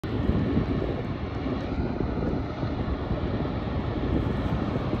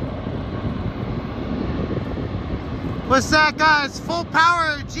What's that, guys? Full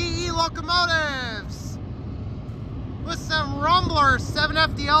power GE locomotives with some Rumbler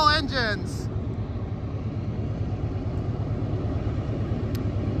 7FDL engines.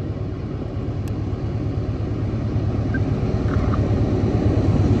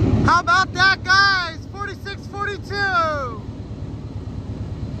 How about that, guys? 4642.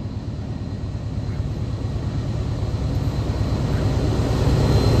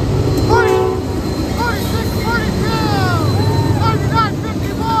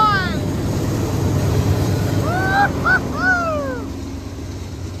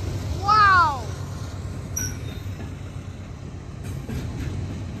 Wow!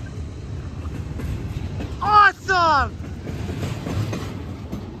 Awesome!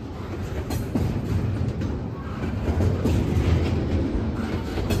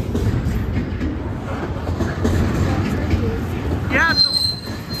 Yeah, it's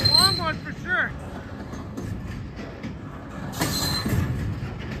a long one for sure.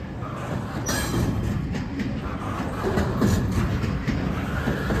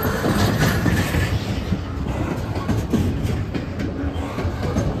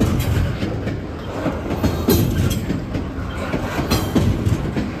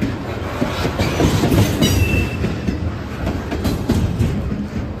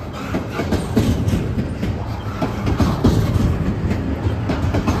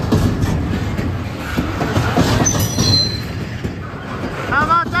 How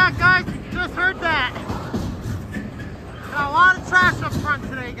about that, guys? Just heard that. Got a lot of trash up front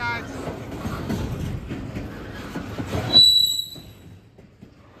today, guys.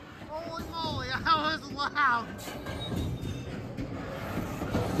 Holy moly, that was loud.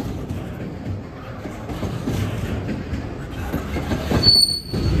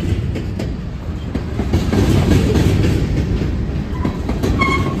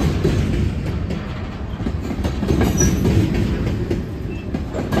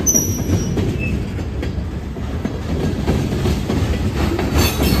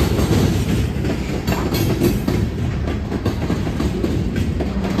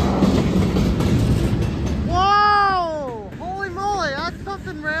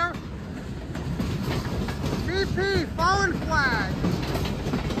 Rare. CP, fallen flag.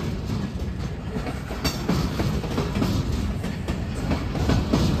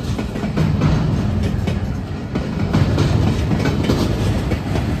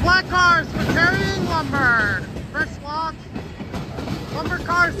 Flat cars for carrying lumber. Fresh lots. Lumber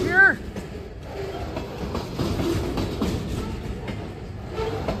cars here.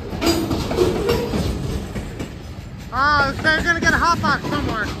 Oh, they're gonna get a hot box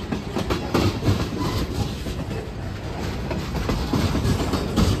somewhere.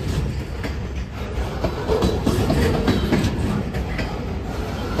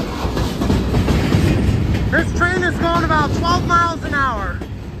 This train is going about 12 miles an hour.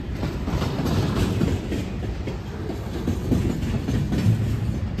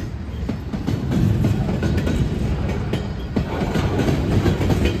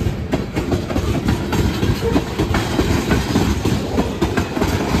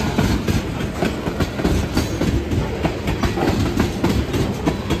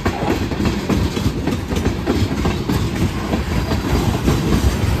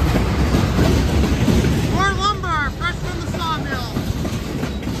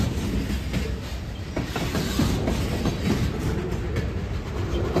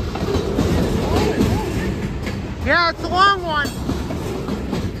 Yeah, it's a long one.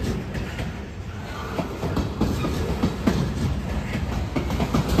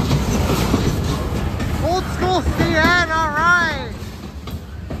 Old school CN, all right.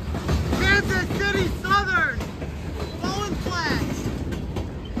 Kansas City Southern, fallen flags.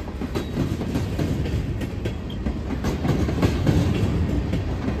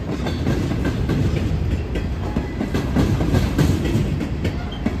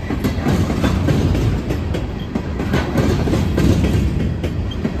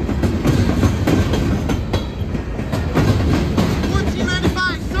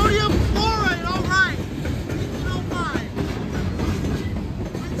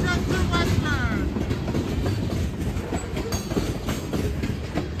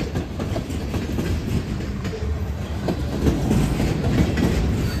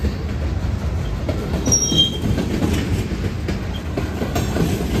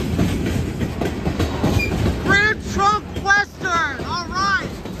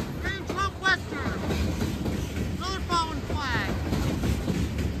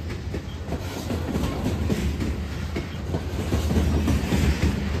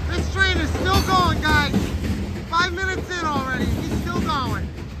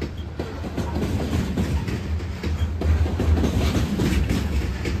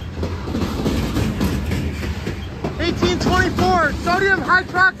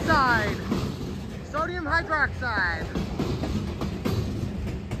 hydroxide. Sodium hydroxide.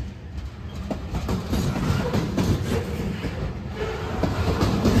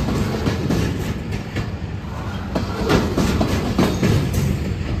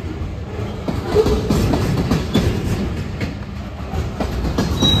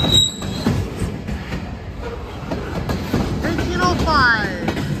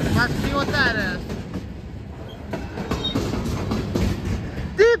 Let's see what that is.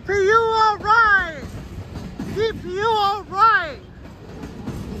 DPU alright! DPU alright!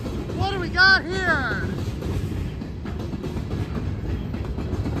 What do we got here?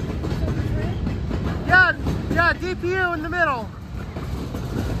 Yeah, DPU in the middle.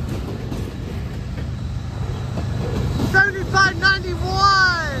 7591!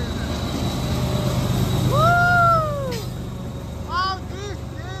 Woo! Oh,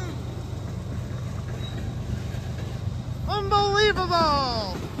 DC!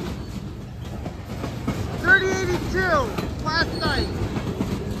 Unbelievable! 3082 last night.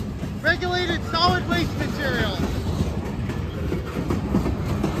 Regulated solid waste material.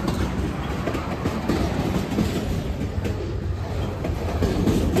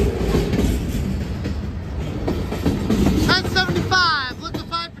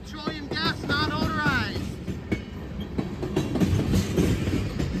 Liquefied petroleum gas, non-odorized.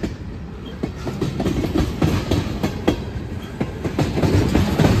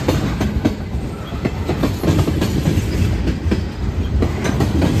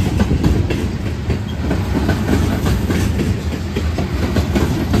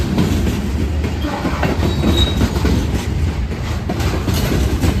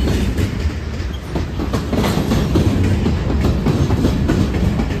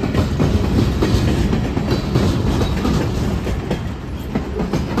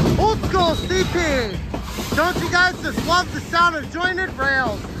 CP. Don't you guys just love the sound of jointed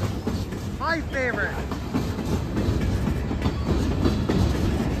rails? My favorite.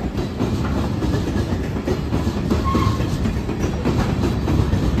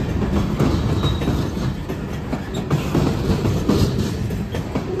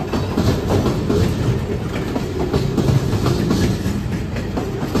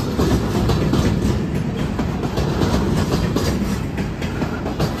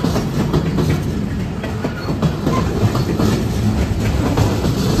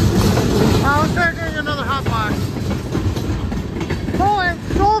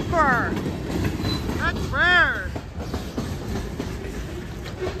 That's rare.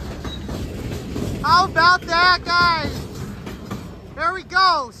 How about that, guys? There we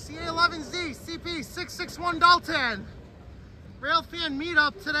go. CA-11Z CP 661 Dalton. Railfan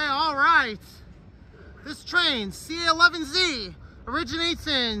meetup today. All right. This train, CA-11Z, originates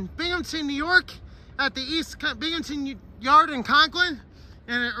in Binghamton, New York at the East Binghamton Yard in Conklin,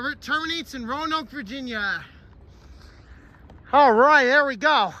 and it terminates in Roanoke, Virginia. All right, there we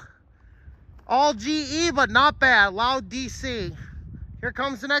go. All GE, but not bad. Loud DC. Here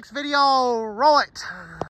comes the next video. Roll it.